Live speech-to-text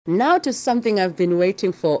Now to something I've been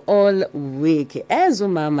waiting for all week. As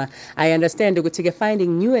umama, I understand ukuthi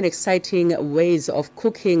finding new and exciting ways of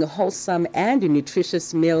cooking wholesome and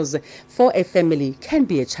nutritious meals for a family can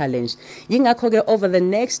be a challenge. Yingakho-ke over the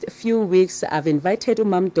next few weeks, I've invited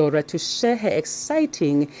Umam Dora to share her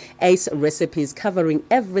exciting ACE recipes covering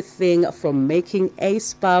everything from making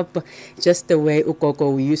ACE pap just the way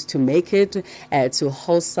ugogo used to make it, to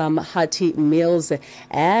wholesome, hearty meals,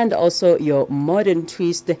 and also your modern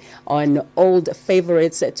twist on old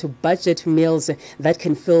favorites to budget meals that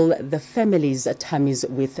can fill the family's tummies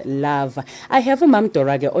with love. I have Umam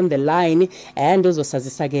Dora on the line and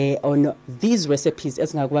uzosazisa on these recipes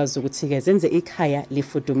ezingakwazi ukuthi zenze ikhaya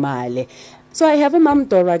lifudumale. So I have Umam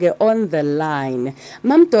Dora on the line.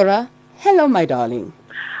 Mam Dora, hello my darling.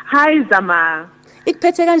 Hi Zama.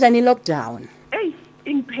 Ikuphethe kanjani lockdown? Hey,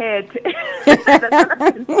 ingiphethe. That's what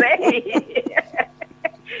I can say.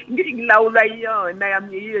 I am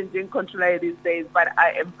here in control these days, but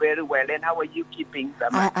I am very well. And how are you keeping,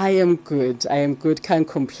 Zama? I am good. Can't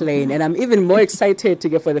complain. And I'm even more excited to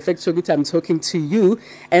get for the fact that I'm talking to you.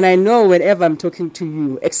 And I know whenever I'm talking to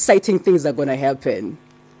you, exciting things are going to happen.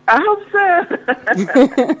 I hope so.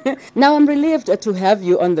 Now, I'm relieved to have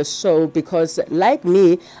you on the show because, like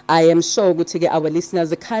me, I am sure our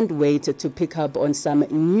listeners can't wait to pick up on some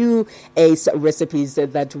new ACE recipes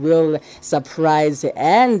that will surprise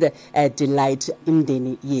and delight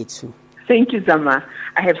imdeni yethu. Thank you, Zama.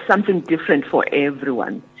 I have something different for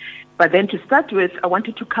everyone. But then to start with, I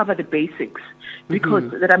wanted to cover the basics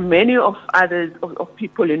because there are many of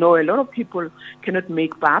people, a lot of people cannot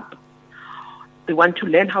make pap. They want to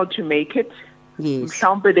learn how to make it. Yes.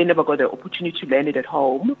 Some they never got the opportunity to learn it at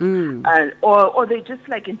home, or they just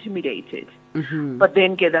intimidated. But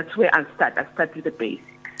then that's where I start. I start with the basics.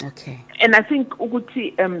 Okay. And I think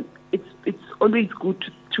Uguti, it's always good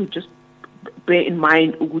to just bear in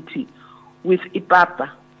mind Uguti with ipapa.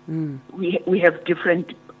 We have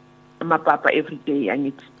different mapapa every day,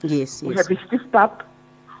 and yes. We have a stiff pap,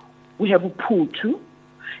 we have a putu,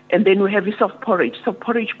 and then we have a soft porridge. Soft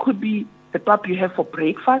porridge could be the pap you have for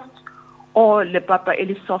breakfast, or the papa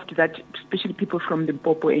really soft that especially people from the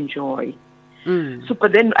Limpopo enjoy. So,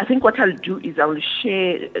 but then I think what I'll do is I'll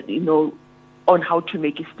share, on how to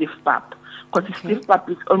make a stiff pap. Because a stiff pap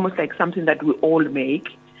is almost like something that we all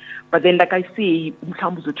make. But then, like I say, in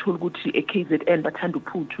terms of Cholguti, a KZN, but hand to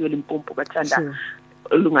pull to a Limpopo, but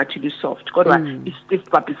lungatili soft. Because stiff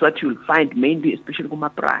pap is what you'll find mainly, especially with my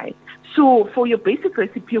bride. So, for your basic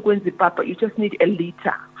recipe, you're going to papa, you just need 1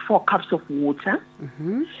 liter. 4 cups of water,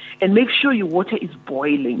 and make sure your water is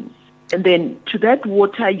boiling. And then to that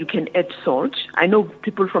water, you can add salt. I know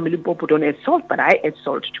people from Limpopo don't add salt, but I add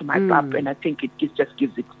salt to my pap, and I think it just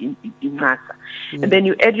gives it in masa. And then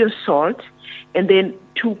you add your salt, and then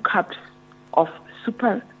 2 cups of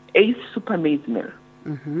ACE super maize meal.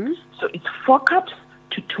 So it's 4 cups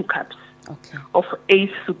to 2 cups of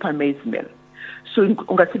ACE super maize meal. So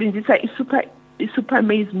ungasebenzisa super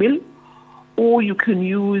maize meal, or you can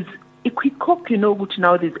use a quick cook, which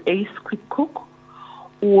now there's ACE quick cook,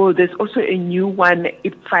 or there's also a new one,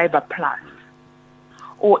 Fiber Plus.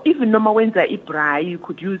 Or even normal ones are braai, you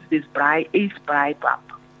could use this braai, ACE braai pap.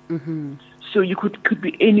 So you could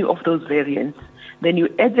be any of those variants. Then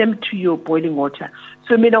you add them to your boiling water.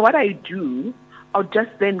 So what I do, I'll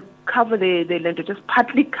just then cover the lentil, just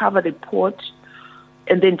partly cover the pot,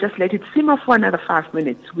 and then just let it simmer for another 5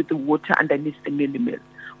 minutes with the water underneath the meal.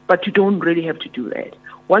 But you don't really have to do that.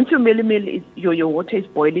 Once your meal your water is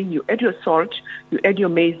boiling, you add your salt, you add your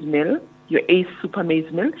maize meal, your ACE super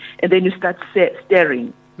maize meal, and then you start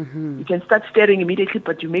stirring. You can start stirring immediately,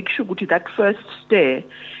 but you make sure to that first stir,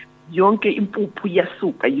 yonke impupu ya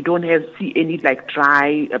soup, you don't see any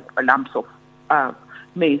dry lumps of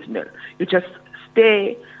maize meal. You just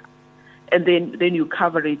stir, and then you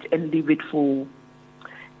cover it and leave it for.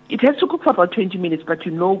 It has to cook for about 20 minutes, but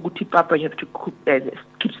guti papa, you have to cook,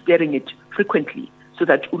 keep stirring it frequently so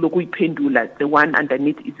that ulogui pendula, the one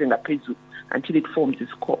underneath, is in a pezu until it forms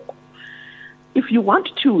this cork. If you want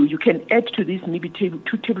to, you can add to this maybe 2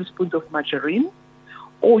 tablespoons of margarine,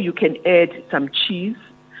 or you can add some cheese.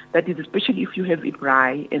 That is especially if you have it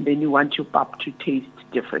dry and then you want your pap to taste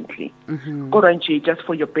differently. Orange, just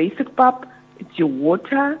for your basic pap, it's your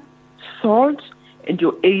water, salt, and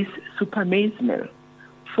your ACE super maize meal.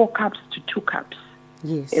 4 cups to 2 cups.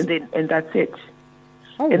 Yes. And that's it.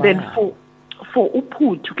 Then for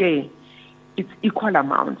upu today, it's equal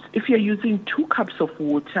amounts. If you're using 2 cups of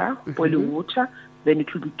water, boiling water, then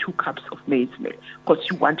it will be 2 cups of maize meal because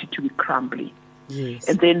you want it to be crumbly. Yes.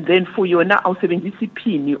 And then for your now, I'll say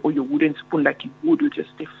pin or your wooden spoon like you would with your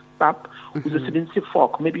stiff pap, with a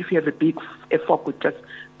fork. Maybe if you have a fork with just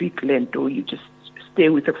big lento, you just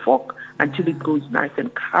stir with a fork until it goes nice and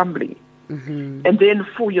crumbly. And then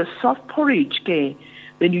for your soft porridge, okay,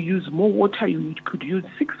 when you use more water, you could use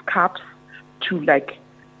 6 cups to like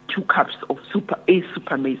 2 cups of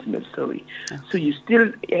super maize meal, sorry. Okay. So you still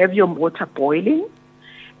have your water boiling,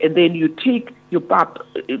 and then you take your pap,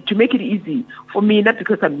 to make it easy, for me, not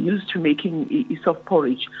because I'm used to making a soft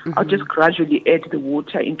porridge, I'll just gradually add the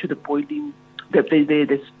water into the boiling, the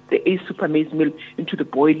super maize meal into the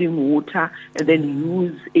boiling water, and then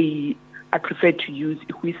I prefer to use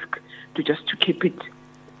a whisk to keep it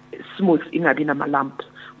smooth in a lamp.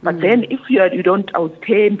 But then if you don't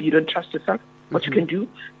trust yourself, what you can do,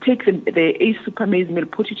 take the super maize meal,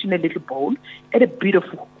 put it in a little bowl, add a bit of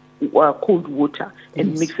cold water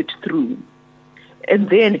and mix it through. And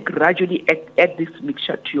then gradually add this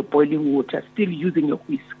mixture to your boiling water, still using your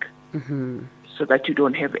whisk, so that you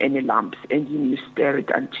don't have any lumps, and you stir it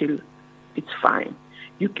until it's fine.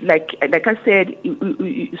 You like I said,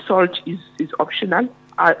 salt is optional.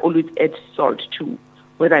 I always add salt to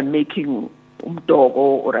whether I'm making umdogo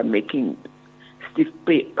or I'm making stiff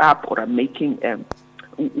pap or I'm making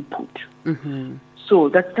uput. So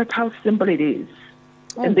that's how simple it is.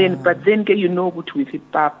 Oh, and then, but then you know what with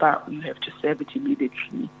it, papa, you have to serve it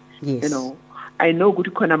immediately. Yes. You know, I know good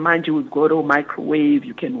konamanje we've got a microwave,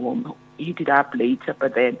 you can heat it up later,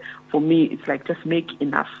 but then for me it's like just make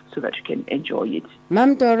enough so that you can enjoy it.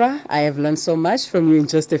 Ma'am Dora, I have learned so much from you in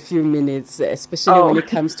just a few minutes, especially when it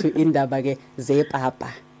comes to indaba ke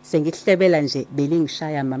zepapa. Sengihlebela nje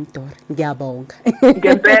belingishaya Ma'am Dora. Ngiyabonga.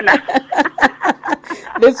 Ngempela.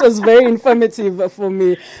 This was very informative for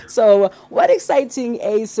me. So, what exciting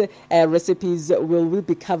ACE recipes will we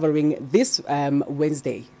be covering this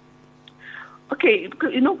Wednesday? Okay,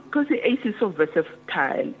 because the ACE is so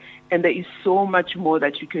versatile and there is so much more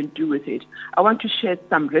that you can do with it, I want to share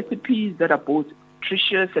some recipes that are both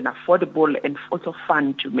nutritious and affordable and also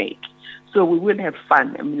fun to make. So we will have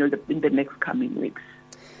fun in the next coming weeks.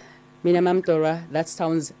 Mina Ma'am Dora, that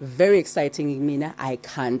sounds very exciting, Mina. I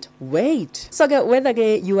can't wait. So whether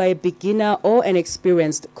you are a beginner or an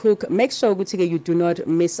experienced cook, make sure you do not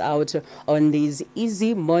miss out on these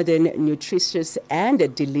easy, modern, nutritious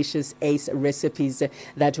and delicious ACE recipes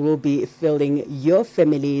that will be filling your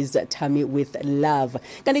family's tummy with love.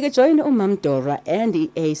 Can you join Ma'am Dora and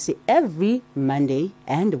ACE every Monday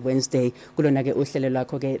and Wednesday?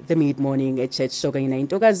 The mid-morning church show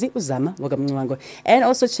and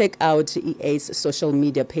also check out EA's social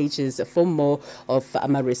media pages for more of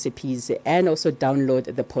our recipes and also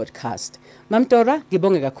download the podcast. Ma'am Dora,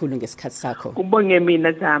 ngibonge kakhulu ngesikhathi sakho. Kubonge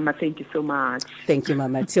mina Zama, thank you so much. Thank you,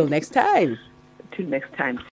 Mama. Till next time. Till next time.